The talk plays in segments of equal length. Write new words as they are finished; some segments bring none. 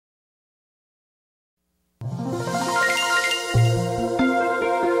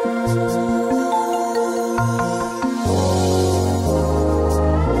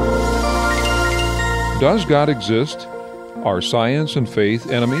Does God exist? Are science and faith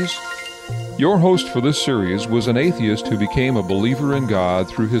enemies? Your host for this series was an atheist who became a believer in God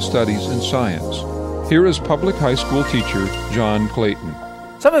through his studies in science. Here is public high school teacher John Clayton.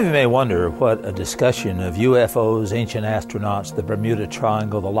 Some of you may wonder what a discussion of UFOs, ancient astronauts, the Bermuda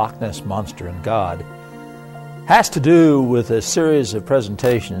Triangle, the Loch Ness Monster, and God has to do with a series of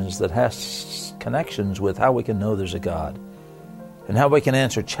presentations that has connections with how we can know there's a God and how we can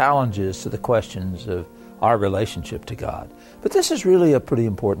answer challenges to the questions of our relationship to God. But this is really a pretty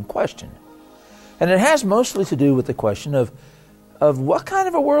important question. And it has mostly to do with the question of what kind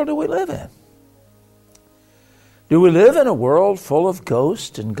of a world do we live in? Do we live in a world full of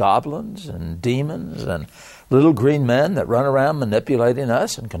ghosts and goblins and demons and little green men that run around manipulating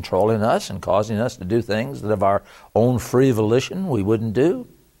us and controlling us and causing us to do things that of our own free volition we wouldn't do?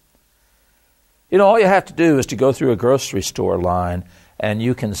 You know, all you have to do is to go through a grocery store line and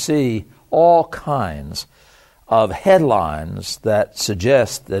you can see all kinds of headlines that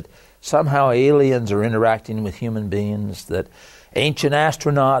suggest that somehow aliens are interacting with human beings, that ancient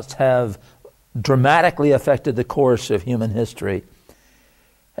astronauts have dramatically affected the course of human history.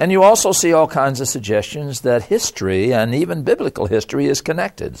 And you also see all kinds of suggestions that history, and even biblical history, is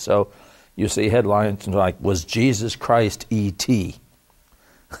connected. So you see headlines like, was Jesus Christ E.T.?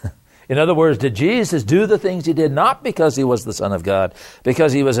 In other words, did Jesus do the things he did not because he was the Son of God,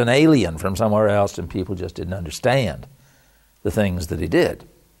 because he was an alien from somewhere else and people just didn't understand the things that he did?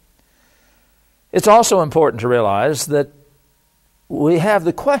 It's also important to realize that we have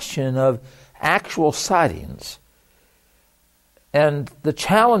the question of actual sightings and the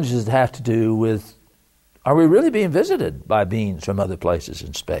challenges that have to do with, are we really being visited by beings from other places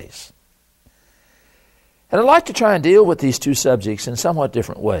in space? And I'd like to try and deal with these two subjects in somewhat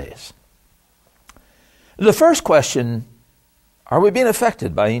different ways. The first question, are we being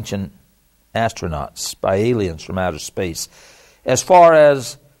affected by ancient astronauts, by aliens from outer space, as far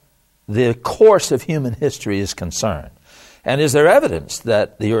as the course of human history is concerned? And is there evidence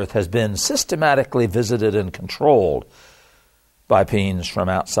that the Earth has been systematically visited and controlled by beings from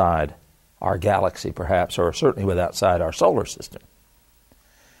outside our galaxy, perhaps, or certainly with outside our solar system?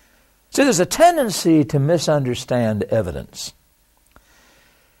 See, there's a tendency to misunderstand evidence.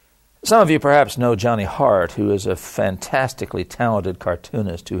 Some of you perhaps know Johnny Hart, who is a fantastically talented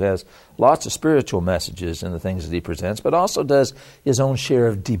cartoonist who has lots of spiritual messages in the things that he presents, but also does his own share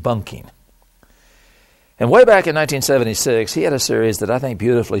of debunking. And way back in 1976, he had a series that I think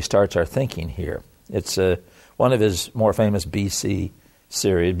beautifully starts our thinking here. It's one of his more famous BC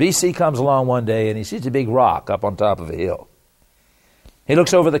series. BC comes along one day and he sees a big rock up on top of a hill. He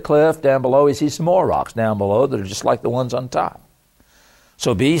looks over the cliff down below. He sees some more rocks down below that are just like the ones on top.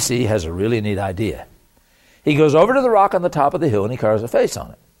 So BC has a really neat idea. He goes over to the rock on the top of the hill and he carves a face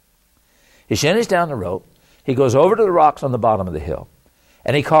on it. He shinnies down the rope. He goes over to the rocks on the bottom of the hill.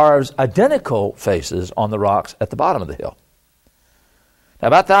 And he carves identical faces on the rocks at the bottom of the hill. Now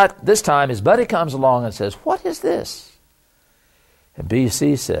about this time, his buddy comes along and says, "What is this?" And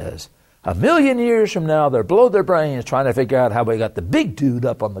BC says, "1,000,000 years from now, they'll blow their brains trying to figure out how we got the big dude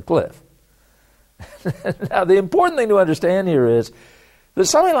up on the cliff." Now, the important thing to understand here is that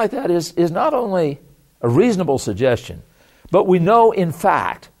something like that is not only a reasonable suggestion, but we know, in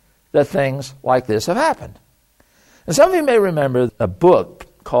fact, that things like this have happened. And some of you may remember a book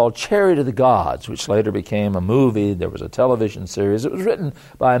called Chariot of the Gods, which later became a movie. There was a television series. It was written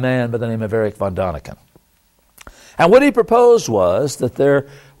by a man by the name of Erich von Däniken. And what he proposed was that there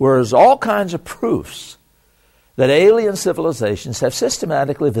was all kinds of proofs that alien civilizations have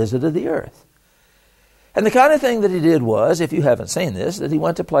systematically visited the Earth. And the kind of thing that he did was, if you haven't seen this, that he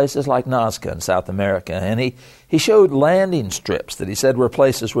went to places like Nazca in South America, and he showed landing strips that he said were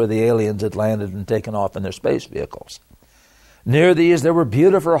places where the aliens had landed and taken off in their space vehicles. Near these, there were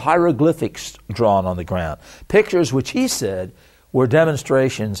beautiful hieroglyphics drawn on the ground, pictures which he said were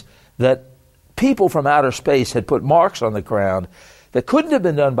demonstrations that people from outer space had put marks on the ground that couldn't have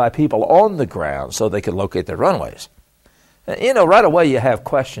been done by people on the ground so they could locate their runways. You know, right away you have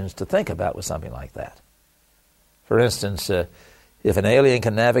questions to think about with something like that. For instance, if an alien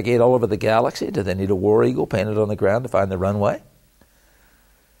can navigate all over the galaxy, do they need a war eagle painted on the ground to find the runway?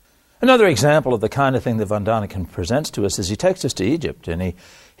 Another example of the kind of thing that von Däniken presents to us is he takes us to Egypt and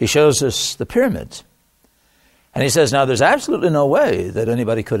he shows us the pyramids. And he says, now there's absolutely no way that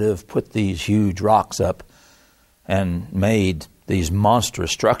anybody could have put these huge rocks up and made these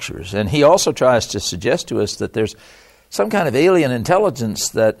monstrous structures. And he also tries to suggest to us that there's some kind of alien intelligence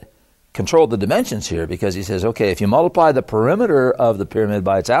that controlled the dimensions here, because he says, okay, if you multiply the perimeter of the pyramid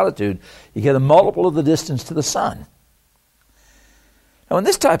by its altitude, you get a multiple of the distance to the sun. Now, in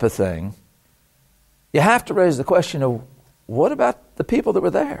this type of thing, you have to raise the question of, what about the people that were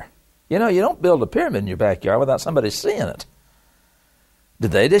there? You know, you don't build a pyramid in your backyard without somebody seeing it.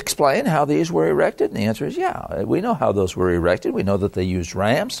 Did they explain how these were erected? And the answer is, yeah, we know how those were erected. We know that they used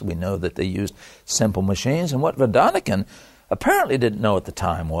ramps. We know that they used simple machines. And what Von Daniken apparently didn't know at the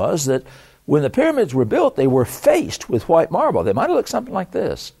time was that when the pyramids were built, they were faced with white marble. They might have looked something like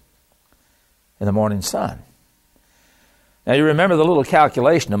this in the morning sun. Now, you remember the little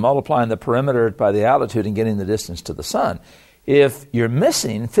calculation of multiplying the perimeter by the altitude and getting the distance to the sun. If you're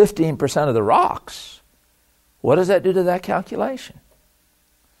missing 15% of the rocks, what does that do to that calculation?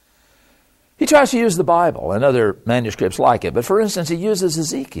 He tries to use the Bible and other manuscripts like it, but for instance, he uses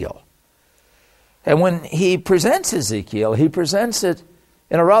Ezekiel. And when he presents Ezekiel, he presents it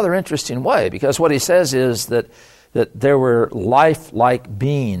in a rather interesting way, because what he says is that there were lifelike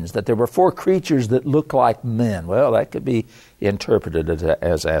beings, that there were 4 creatures that looked like men. Well, that could be interpreted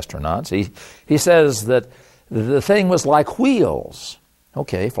as astronauts. He says that the thing was like wheels.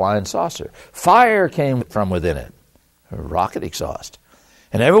 Okay, flying saucer. Fire came from within it, rocket exhaust.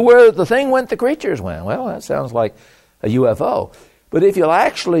 And everywhere the thing went, the creatures went. Well, that sounds like a UFO. But if you'll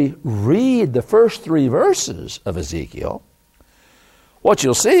actually read the first 3 verses of Ezekiel, what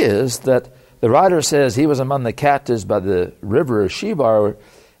you'll see is that the writer says he was among the captives by the river of Shebar,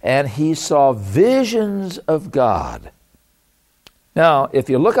 and he saw visions of God. Now, if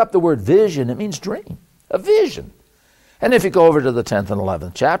you look up the word vision, it means dream, a vision. And if you go over to the 10th and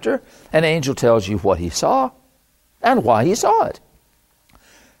 11th chapter, an angel tells you what he saw and why he saw it.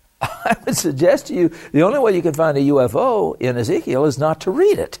 I would suggest to you the only way you can find a UFO in Ezekiel is not to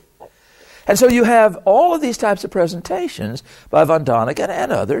read it. And so you have all of these types of presentations by Von Daniken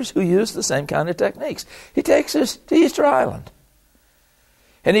and others who use the same kind of techniques. He takes us to Easter Island,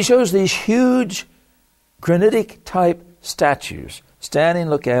 and he shows these huge granitic-type statues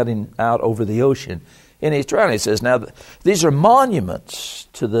standing looking out over the ocean in Easter Island. He says, now, these are monuments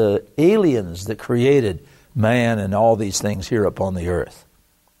to the aliens that created man and all these things here upon the earth.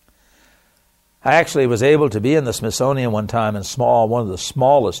 I actually was able to be in the Smithsonian one time and one of the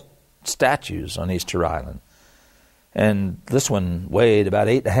smallest statues on Easter Island. And this one weighed about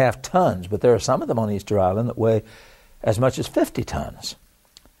 8.5 tons, but there are some of them on Easter Island that weigh as much as 50 tons.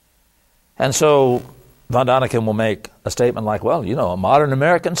 And so Von Daniken will make a statement like, well, you know, a modern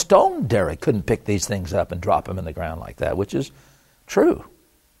American stone derrick couldn't pick these things up and drop them in the ground like that, which is true.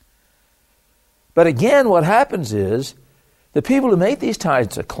 But again, what happens is the people who make these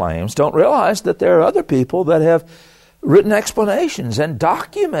types of claims don't realize that there are other people that have written explanations and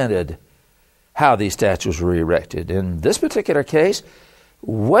documented how these statues were erected. In this particular case,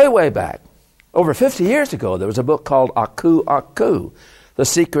 way back, over 50 years ago, there was a book called Aku Aku, The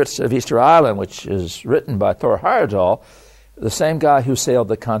Secrets of Easter Island, which is written by Thor Heyerdahl, the same guy who sailed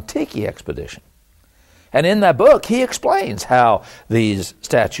the Kon-Tiki expedition. And in that book, he explains how these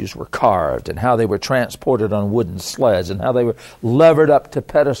statues were carved and how they were transported on wooden sleds and how they were levered up to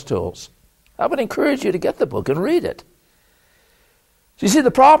pedestals. I would encourage you to get the book and read it. So you see,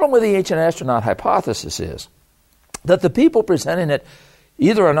 the problem with the ancient astronaut hypothesis is that the people presenting it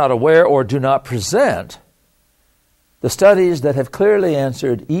either are not aware or do not present the studies that have clearly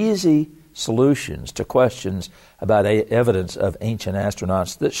answered easy solutions to questions about evidence of ancient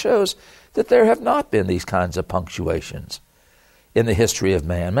astronauts that shows that there have not been these kinds of punctuations in the history of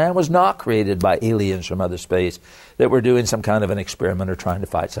man. Man was not created by aliens from outer space that were doing some kind of an experiment or trying to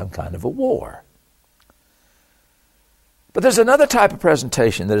fight some kind of a war. But there's another type of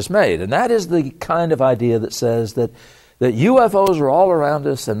presentation that is made, and that is the kind of idea that says that UFOs are all around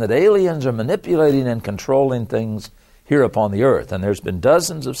us and that aliens are manipulating and controlling things here upon the earth. And there's been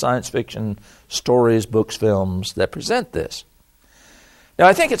dozens of science fiction stories, books, films that present this. Now,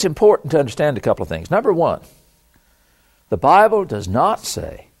 I think it's important to understand a couple of things. Number one, the Bible does not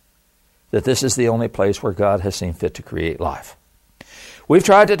say that this is the only place where God has seen fit to create life. We've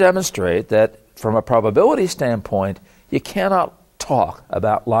tried to demonstrate that from a probability standpoint, you cannot talk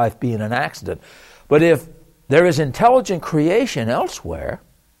about life being an accident. But if there is intelligent creation elsewhere,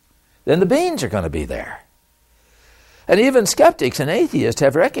 then the beings are going to be there. And even skeptics and atheists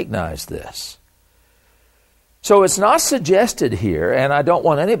have recognized this. So it's not suggested here, and I don't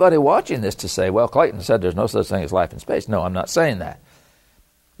want anybody watching this to say, well, Clayton said there's no such thing as life in space. No, I'm not saying that.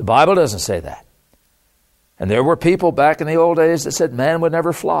 The Bible doesn't say that. And there were people back in the old days that said man would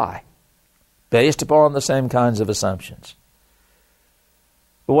never fly, based upon the same kinds of assumptions.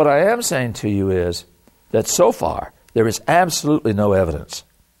 But what I am saying to you is that so far there is absolutely no evidence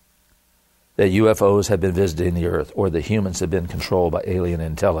that UFOs have been visiting the earth or that humans have been controlled by alien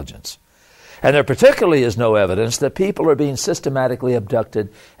intelligence. And there particularly is no evidence that people are being systematically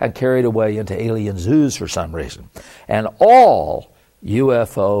abducted and carried away into alien zoos for some reason. And all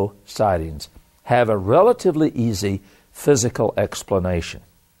UFO sightings have a relatively easy physical explanation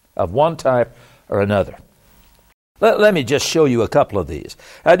of one type or another. Let me just show you a couple of these.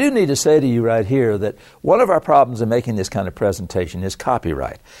 I do need to say to you right here that one of our problems in making this kind of presentation is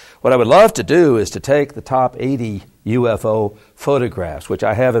copyright. What I would love to do is to take the top 80 UFO photographs, which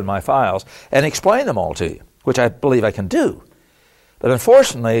I have in my files, and explain them all to you, which I believe I can do. But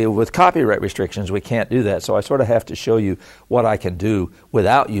unfortunately, with copyright restrictions, we can't do that, so I sort of have to show you what I can do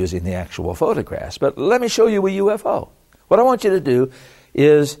without using the actual photographs. But let me show you a UFO. What I want you to do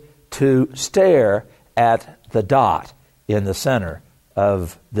is to stare at the dot in the center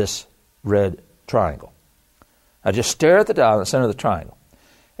of this red triangle. Now just stare at the dot in the center of the triangle.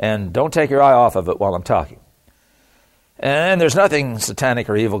 And don't take your eye off of it while I'm talking. And there's nothing satanic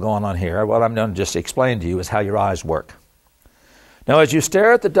or evil going on here. What I'm going to just explain to you is how your eyes work. Now as you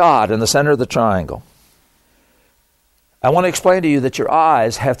stare at the dot in the center of the triangle, I want to explain to you that your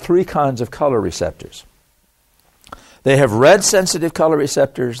eyes have three kinds of color receptors. They have red sensitive color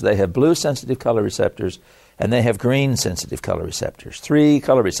receptors, they have blue sensitive color receptors, and they have green sensitive color receptors. Three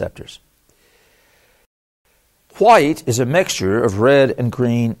color receptors. White is a mixture of red and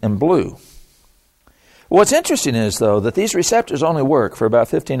green and blue. What's interesting is, though, that these receptors only work for about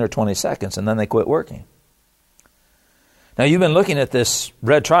 15 or 20 seconds, and then they quit working. Now, you've been looking at this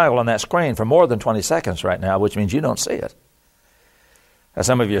red triangle on that screen for more than 20 seconds right now, which means you don't see it. Now,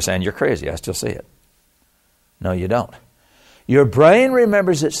 some of you are saying, you're crazy, I still see it. No, you don't. Your brain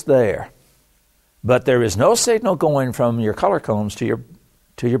remembers it's there, but there is no signal going from your color cones to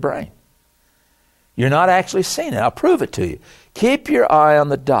your brain. You're not actually seeing it. I'll prove it to you. Keep your eye on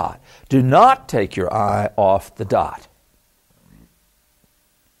the dot. Do not take your eye off the dot.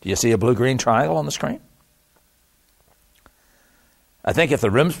 Do you see a blue-green triangle on the screen? I think if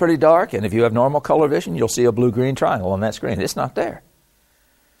the room's pretty dark and if you have normal color vision, you'll see a blue-green triangle on that screen. It's not there.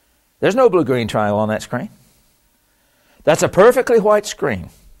 There's no blue-green triangle on that screen. That's a perfectly white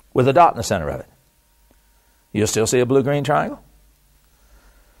screen with a dot in the center of it. You'll still see a blue-green triangle?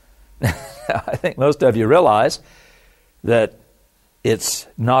 I think most of you realize that it's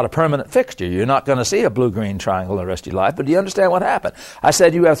not a permanent fixture. You're not going to see a blue-green triangle the rest of your life, but do you understand what happened? I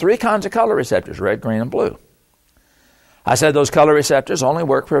said you have three kinds of color receptors, red, green, and blue. I said those color receptors only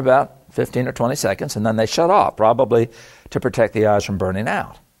work for about 15 or 20 seconds, and then they shut off, probably to protect the eyes from burning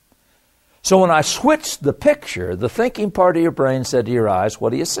out. So when I switched the picture, the thinking part of your brain said to your eyes,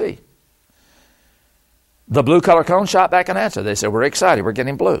 what do you see? The blue color cone shot back an answer. They said, we're excited, we're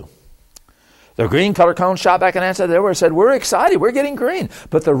getting blue. The green color cone shot back an answer. They said, we're excited, we're getting green.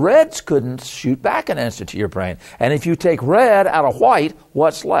 But the reds couldn't shoot back an answer to your brain. And if you take red out of white,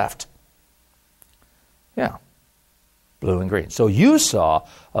 what's left? Yeah, blue and green. So you saw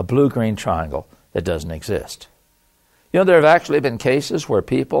a blue-green triangle that doesn't exist. You know, there have actually been cases where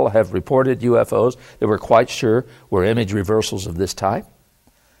people have reported UFOs that we're quite sure were image reversals of this type.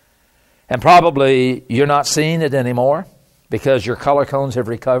 And probably you're not seeing it anymore because your color cones have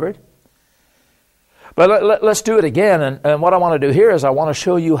recovered. But let's do it again. And what I want to do here is I want to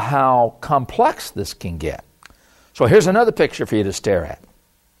show you how complex this can get. So here's another picture for you to stare at.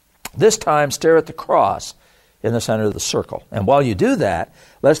 This time, stare at the cross in the center of the circle. And while you do that,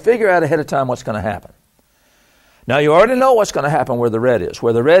 let's figure out ahead of time what's going to happen. Now, you already know what's going to happen where the red is.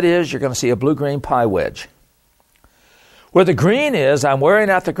 Where the red is, you're going to see a blue-green pie wedge. Where the green is, I'm wearing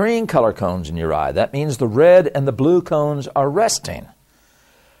out the green color cones in your eye. That means the red and the blue cones are resting.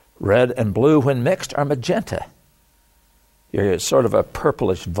 Red and blue, when mixed, are magenta. It's sort of a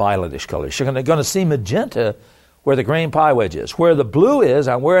purplish, violetish color. You're going to see magenta where the green pie wedge is. Where the blue is,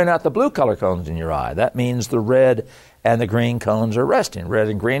 I'm wearing out the blue color cones in your eye. That means the red and the green cones are resting. Red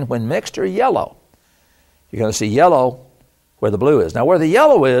and green, when mixed, are yellow. You're going to see yellow where the blue is. Now, where the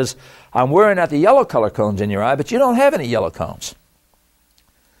yellow is, I'm wearing out the yellow color cones in your eye, but you don't have any yellow cones.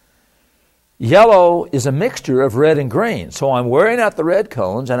 Yellow is a mixture of red and green. So I'm wearing out the red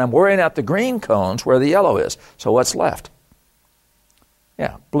cones, and I'm wearing out the green cones where the yellow is. So what's left?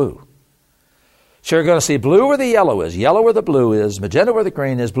 Yeah, blue. So you're going to see blue where the yellow is, yellow where the blue is, magenta where the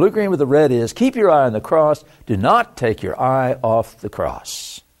green is, blue-green where the red is. Keep your eye on the cross. Do not take your eye off the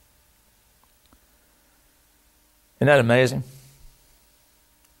cross. Isn't that amazing?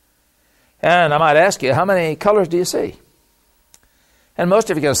 And I might ask you, how many colors do you see? And most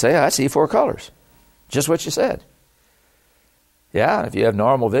of you are going to say, I see 4 colors. Just what you said. Yeah, if you have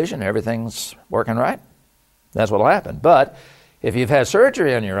normal vision, everything's working right. That's what will happen. But if you've had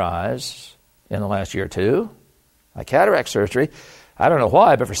surgery on your eyes in the last year or two, like cataract surgery, I don't know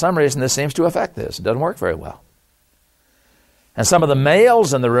why, but for some reason this seems to affect this. It doesn't work very well. And some of the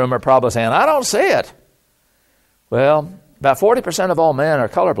males in the room are probably saying, I don't see it. Well, about 40% of all men are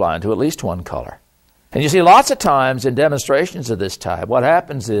colorblind to at least one color. And you see, lots of times in demonstrations of this type, what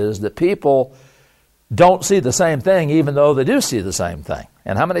happens is that people don't see the same thing even though they do see the same thing.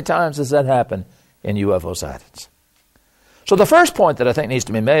 And how many times does that happen in UFO sightings? So the first point that I think needs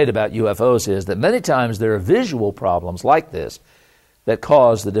to be made about UFOs is that many times there are visual problems like this that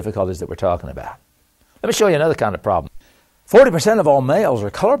cause the difficulties that we're talking about. Let me show you another kind of problem. 40% of all males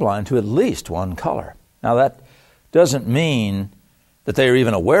are colorblind to at least one color. Now that doesn't mean that they are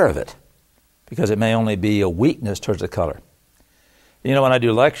even aware of it, because it may only be a weakness towards the color. You know, when I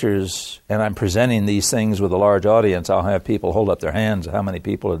do lectures and I'm presenting these things with a large audience, I'll have people hold up their hands how many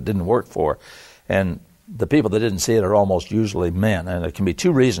people it didn't work for. And the people that didn't see it are almost usually men. And there can be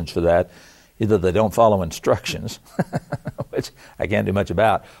two reasons for that. Either they don't follow instructions, which I can't do much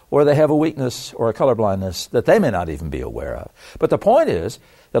about, or they have a weakness or a colorblindness that they may not even be aware of. But the point is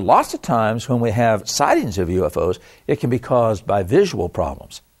that lots of times when we have sightings of UFOs, it can be caused by visual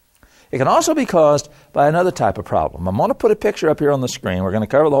problems. It can also be caused by another type of problem. I'm going to put a picture up here on the screen. We're going to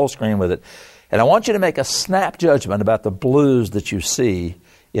cover the whole screen with it. And I want you to make a snap judgment about the blues that you see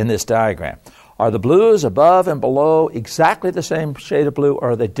in this diagram. Are the blues above and below exactly the same shade of blue,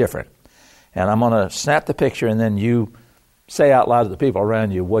 or are they different? And I'm going to snap the picture, and then you say out loud to the people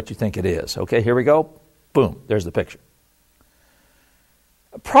around you what you think it is. Okay, here we go. Boom, there's the picture.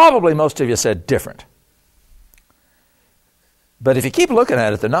 Probably most of you said different. But if you keep looking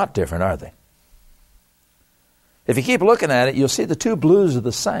at it, they're not different, are they? If you keep looking at it, you'll see the two blues are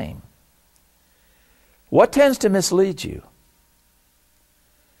the same. What tends to mislead you?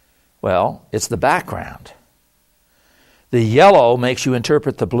 Well, it's the background. The yellow makes you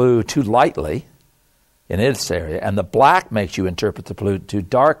interpret the blue too lightly in its area, and the black makes you interpret the blue too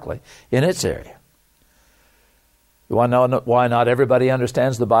darkly in its area. You want to know why not everybody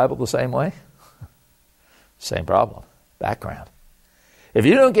understands the Bible the same way? Same problem, background. If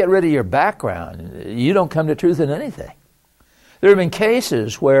you don't get rid of your background, you don't come to truth in anything. There have been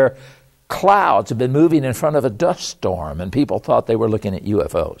cases where clouds have been moving in front of a dust storm and people thought they were looking at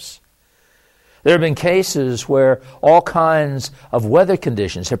UFOs. There have been cases where all kinds of weather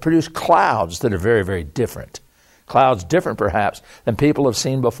conditions have produced clouds that are very, very different. Clouds different, perhaps, than people have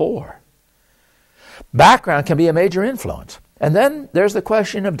seen before. Background can be a major influence. And then there's the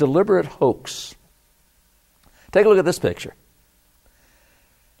question of deliberate hoax. Take a look at this picture.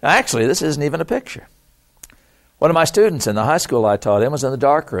 Now, actually, this isn't even a picture. One of my students in the high school I taught in was in the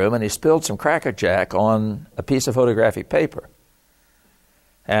darkroom, and he spilled some Cracker Jack on a piece of photographic paper.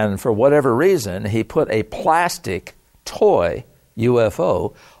 And for whatever reason, he put a plastic toy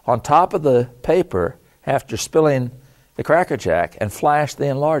UFO on top of the paper after spilling the Cracker Jack and flashed the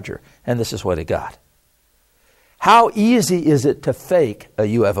enlarger. And this is what he got. How easy is it to fake a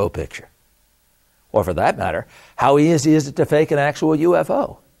UFO picture? Or for that matter, how easy is it to fake an actual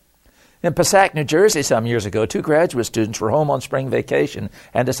UFO? In Passaic, New Jersey, some years ago, 2 graduate students were home on spring vacation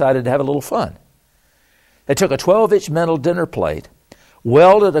and decided to have a little fun. They took a 12-inch metal dinner plate,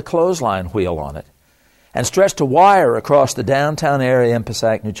 welded a clothesline wheel on it, and stretched a wire across the downtown area in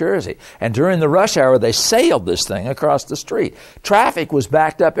Passaic, New Jersey. And during the rush hour, they sailed this thing across the street. Traffic was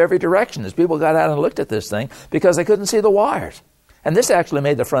backed up every direction as people got out and looked at this thing because they couldn't see the wires. And this actually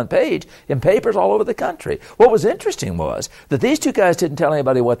made the front page in papers all over the country. What was interesting was that these 2 guys didn't tell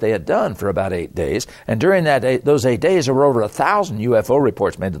anybody what they had done for about 8 days, and during those 8 days, there were over 1,000 UFO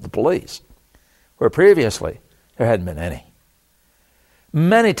reports made to the police, where previously there hadn't been any.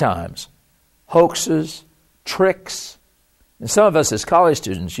 Many times, hoaxes, tricks, and some of us as college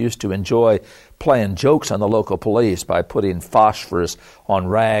students used to enjoy playing jokes on the local police by putting phosphorus on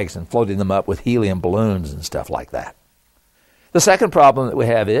rags and floating them up with helium balloons and stuff like that. The second problem that we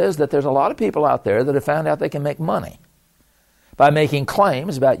have is that there's a lot of people out there that have found out they can make money by making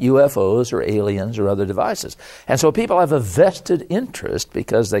claims about UFOs or aliens or other devices. And so people have a vested interest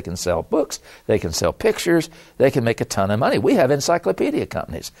because they can sell books, they can sell pictures, they can make a ton of money. We have encyclopedia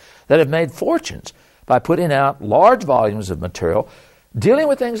companies that have made fortunes by putting out large volumes of material dealing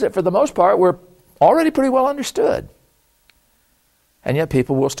with things that for the most part were already pretty well understood. And yet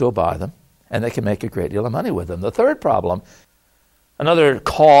people will still buy them, and they can make a great deal of money with them. The third problem, another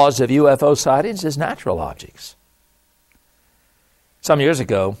cause of UFO sightings, is natural objects. Some years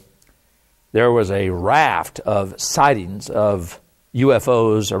ago, there was a raft of sightings of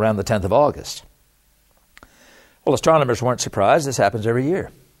UFOs around the 10th of August. Well, astronomers weren't surprised. This happens every year.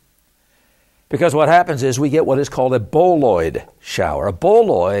 Because what happens is we get what is called a boloid shower. A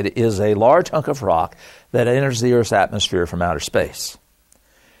boloid is a large hunk of rock that enters the Earth's atmosphere from outer space.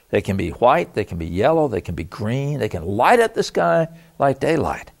 They can be white, they can be yellow, they can be green, they can light up the sky like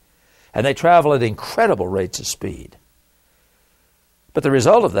daylight. And they travel at incredible rates of speed. But the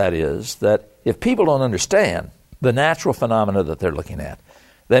result of that is that if people don't understand the natural phenomena that they're looking at,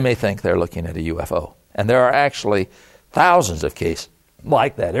 they may think they're looking at a UFO. And there are actually thousands of cases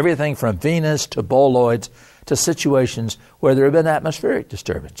like that, everything from Venus to boloids to situations where there have been atmospheric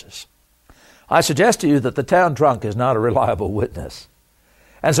disturbances. I suggest to you that the town drunk is not a reliable witness.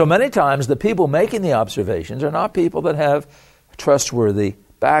 And so many times the people making the observations are not people that have trustworthy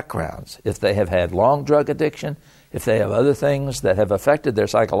backgrounds. If they have had long drug addiction, if they have other things that have affected their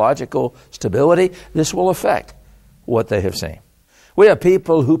psychological stability, this will affect what they have seen. We have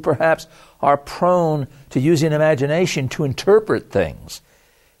people who perhaps are prone to using imagination to interpret things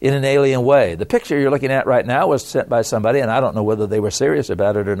in an alien way. The picture you're looking at right now was sent by somebody, and I don't know whether they were serious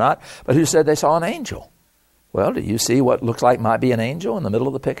about it or not, but who said they saw an angel. Well, do you see what looks like might be an angel in the middle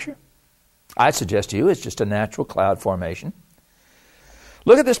of the picture? I suggest to you it's just a natural cloud formation.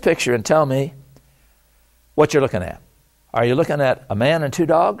 Look at this picture and tell me what you're looking at. Are you looking at a man and two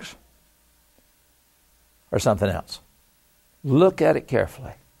dogs or something else? Look at it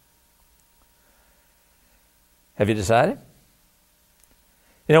carefully. Have you decided?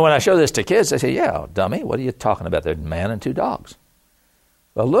 You know, when I show this to kids, they say, yeah, dummy, what are you talking about? There's a man and two dogs.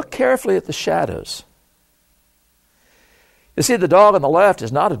 Well, look carefully at the shadows. You see, the dog on the left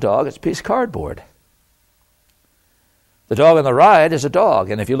is not a dog, it's a piece of cardboard. The dog on the right is a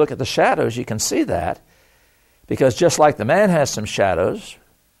dog, and if you look at the shadows, you can see that, because just like the man has some shadows,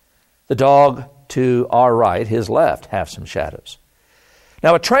 the dog to our right, his left, have some shadows.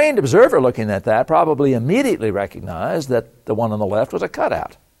 Now, a trained observer looking at that probably immediately recognized that the one on the left was a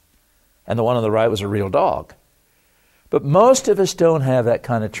cutout, and the one on the right was a real dog. But most of us don't have that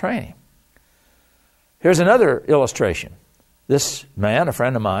kind of training. Here's another illustration. This man, a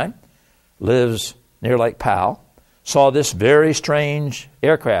friend of mine, lives near Lake Powell, saw this very strange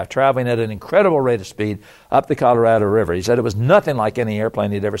aircraft traveling at an incredible rate of speed up the Colorado River. He said it was nothing like any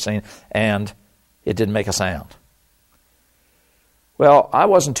airplane he'd ever seen, and it didn't make a sound. Well, I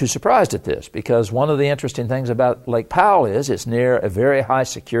wasn't too surprised at this, because one of the interesting things about Lake Powell is it's near a very high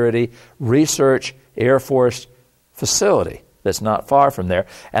security research Air Force facility that's not far from there,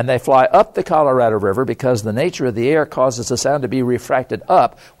 and they fly up the Colorado River because the nature of the air causes the sound to be refracted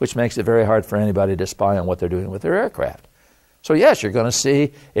up, which makes it very hard for anybody to spy on what they're doing with their aircraft. So yes, you're going to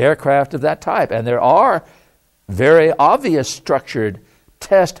see aircraft of that type, and there are very obvious structured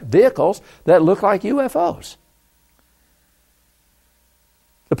test vehicles that look like UFOs.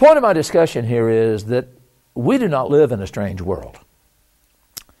 The point of my discussion here is that we do not live in a strange world.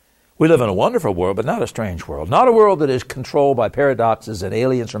 We live in a wonderful world, but not a strange world. Not a world that is controlled by paradoxes and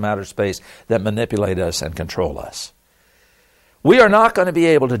aliens from outer space that manipulate us and control us. We are not going to be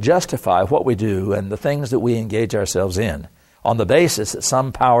able to justify what we do and the things that we engage ourselves in on the basis that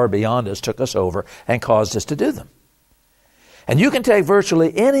some power beyond us took us over and caused us to do them. And you can take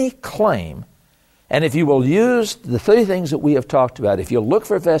virtually any claim, and if you will use the three things that we have talked about, if you'll look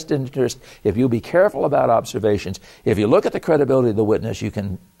for vested interest, if you'll be careful about observations, if you look at the credibility of the witness, you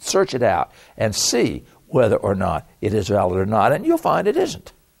can search it out and see whether or not it is valid or not, and you'll find it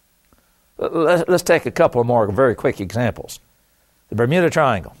isn't. Let's take a couple of more very quick examples. The Bermuda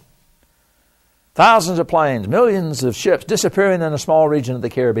Triangle. Thousands of planes, millions of ships disappearing in a small region of the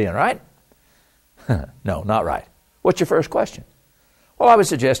Caribbean, right? No, not right. What's your first question? Well, I would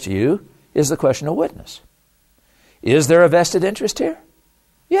suggest to you is the question of witness. Is there a vested interest here?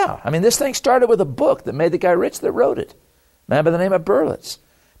 Yeah. I mean, this thing started with a book that made the guy rich that wrote it. A man by the name of Berlitz,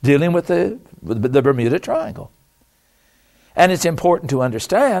 dealing with the Bermuda Triangle. And it's important to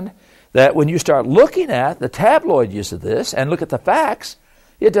understand that when you start looking at the tabloid use of this and look at the facts,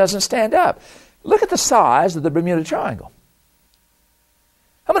 it doesn't stand up. Look at the size of the Bermuda Triangle.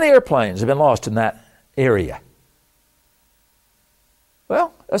 How many airplanes have been lost in that area?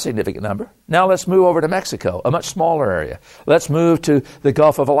 Well, a significant number. Now let's move over to Mexico, a much smaller area. Let's move to the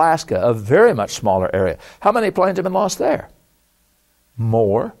Gulf of Alaska, a very much smaller area. How many planes have been lost there?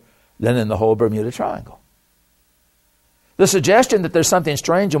 More than in the whole Bermuda Triangle. The suggestion that there's something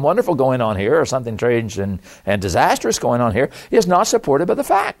strange and wonderful going on here, or something strange and disastrous going on here, is not supported by the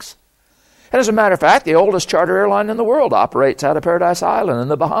facts. And as a matter of fact, the oldest charter airline in the world operates out of Paradise Island in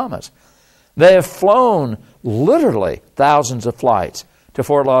the Bahamas. They have flown literally thousands of flights to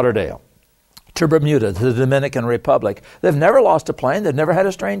Fort Lauderdale, to Bermuda, to the Dominican Republic. They've never lost a plane. They've never had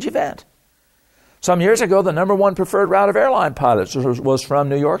a strange event. Some years ago, the number one preferred route of airline pilots was from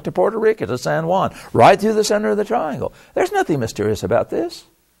New York to Puerto Rico to San Juan, right through the center of the triangle. There's nothing mysterious about this.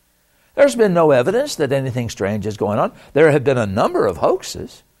 There's been no evidence that anything strange is going on. There have been a number of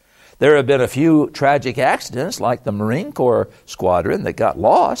hoaxes. There have been a few tragic accidents, like the Marine Corps squadron that got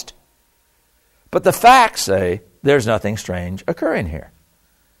lost. But the facts say there's nothing strange occurring here.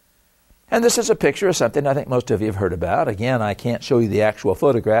 And this is a picture of something I think most of you have heard about. Again, I can't show you the actual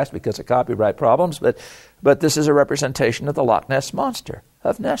photographs because of copyright problems, but this is a representation of the Loch Ness Monster,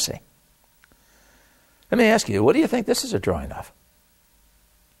 of Nessie. Let me ask you, what do you think this is a drawing of?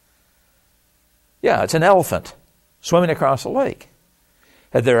 Yeah, it's an elephant swimming across a lake.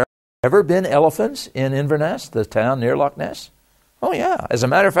 Have there ever been elephants in Inverness, the town near Loch Ness? Oh, yeah. As a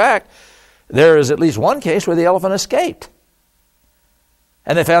matter of fact, there is at least one case where the elephant escaped.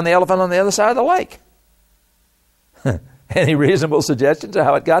 And they found the elephant on the other side of the lake. Any reasonable suggestions of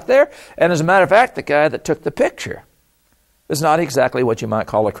how it got there? And as a matter of fact, the guy that took the picture is not exactly what you might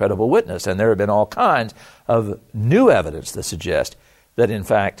call a credible witness. And there have been all kinds of new evidence that suggest that, in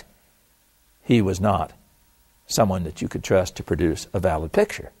fact, he was not someone that you could trust to produce a valid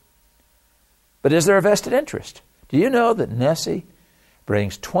picture. But is there a vested interest? Do you know that Nessie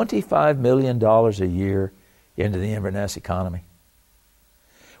brings $25 million a year into the Inverness economy?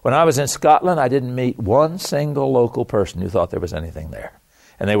 When I was in Scotland, I didn't meet one single local person who thought there was anything there.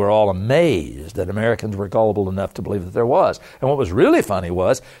 And they were all amazed that Americans were gullible enough to believe that there was. And what was really funny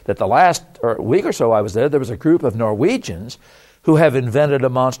was that the last week or so I was there was a group of Norwegians who have invented a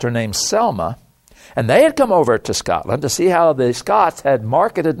monster named Selma. And they had come over to Scotland to see how the Scots had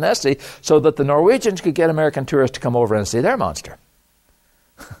marketed Nessie so that the Norwegians could get American tourists to come over and see their monster.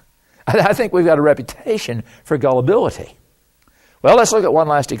 I think we've got a reputation for gullibility. Well, let's look at one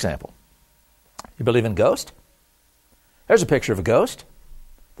last example. You believe in ghosts? There's a picture of a ghost.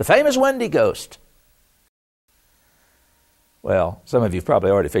 The famous Wendy ghost. Well, some of you have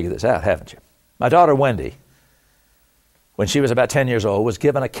probably already figured this out, haven't you? My daughter Wendy, when she was about 10 years old, was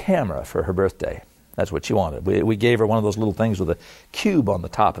given a camera for her birthday. That's what she wanted. We gave her one of those little things with a cube on the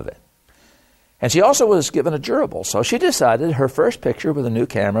top of it. And she also was given a gerbil. So she decided her first picture with a new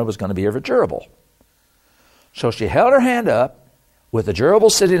camera was going to be of a gerbil. So she held her hand up with the gerbil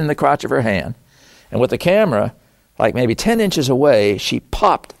sitting in the crotch of her hand, and with the camera, like maybe 10 inches away, she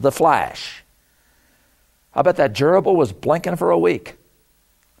popped the flash. I bet that gerbil was blinking for a week.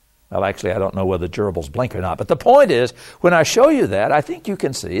 Well, actually, I don't know whether gerbils blink or not. But the point is, when I show you that, I think you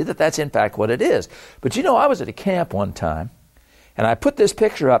can see that that's in fact what it is. But you know, I was at a camp one time, and I put this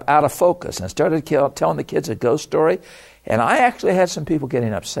picture up out of focus and started telling the kids a ghost story, and I actually had some people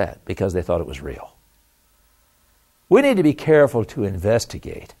getting upset because they thought it was real. We need to be careful to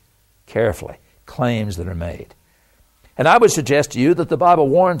investigate carefully claims that are made. And I would suggest to you that the Bible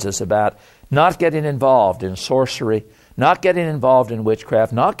warns us about not getting involved in sorcery, not getting involved in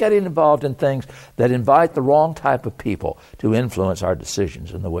witchcraft, not getting involved in things that invite the wrong type of people to influence our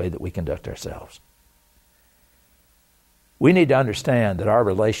decisions in the way that we conduct ourselves. We need to understand that our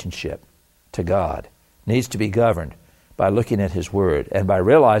relationship to God needs to be governed by looking at His Word and by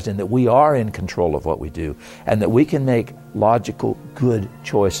realizing that we are in control of what we do and that we can make logical, good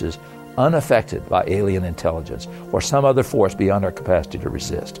choices unaffected by alien intelligence or some other force beyond our capacity to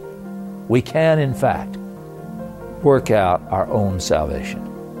resist. We can, in fact, work out our own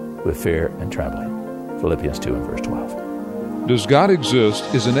salvation with fear and trembling. Philippians 2 and verse 12. Does God Exist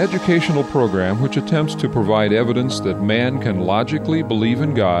is an educational program which attempts to provide evidence that man can logically believe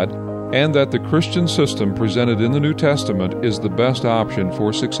in God and that the Christian system presented in the New Testament is the best option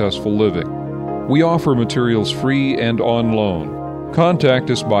for successful living. We offer materials free and on loan. Contact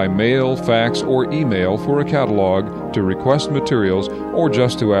us by mail, fax, or email for a catalog, to request materials, or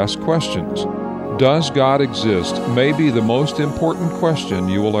just to ask questions. Does God exist may be the most important question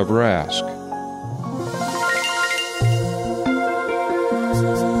you will ever ask.